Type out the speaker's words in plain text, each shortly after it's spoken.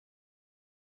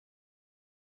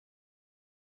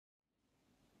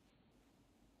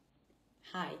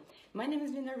Hi, my name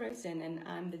is Rosen and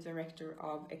I'm the director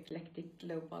of Eclectic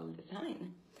Global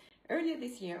Design. Earlier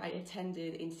this year, I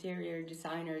attended Interior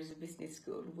Designers Business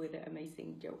School with the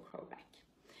amazing Joe Kroback.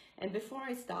 And before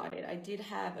I started, I did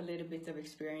have a little bit of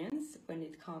experience when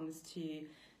it comes to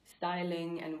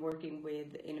styling and working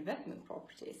with investment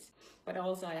properties. But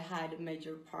also I had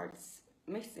major parts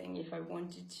missing if I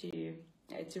wanted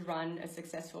to run a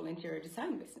successful interior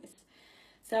design business.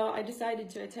 So I decided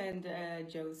to attend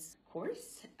Joe's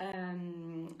course,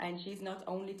 and she's not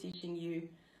only teaching you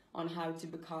on how to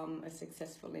become a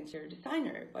successful interior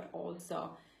designer, but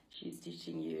also she's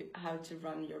teaching you how to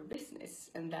run your business,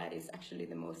 and that is actually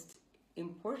the most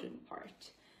important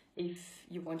part if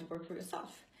you want to work for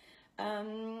yourself.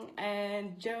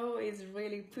 And Joe is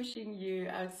really pushing you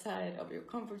outside of your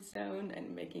comfort zone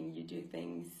and making you do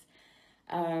things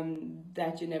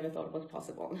that you never thought was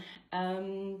possible.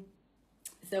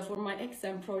 So for my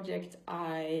exam project,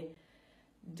 I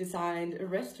designed a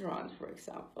restaurant, for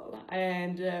example.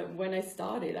 And when I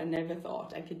started, I never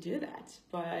thought I could do that.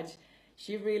 But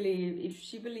she really, if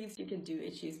she believes you can do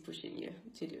it, she's pushing you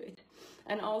to do it.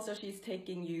 And also she's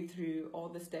taking you through all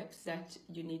the steps that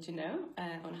you need to know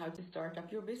on how to start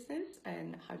up your business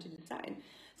and how to design.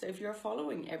 So if you're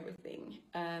following everything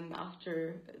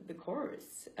after the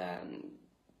course,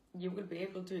 you will be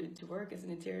able to work as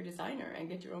an interior designer and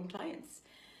get your own clients.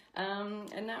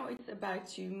 And now it's about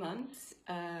 2 months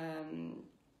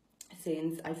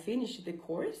since I finished the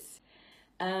course.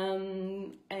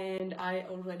 And I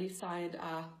already signed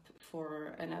up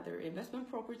for another investment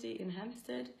property in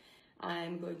Hampstead.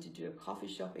 I'm going to do a coffee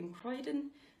shop in Croydon.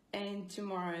 And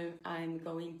tomorrow I'm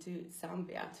going to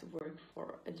Zambia to work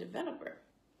for a developer.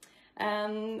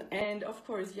 And of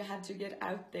course you have to get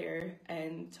out there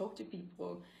and talk to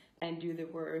people and do the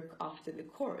work after the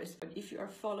course. But if you are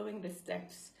following the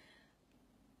steps,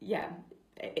 yeah,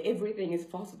 everything is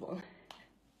possible.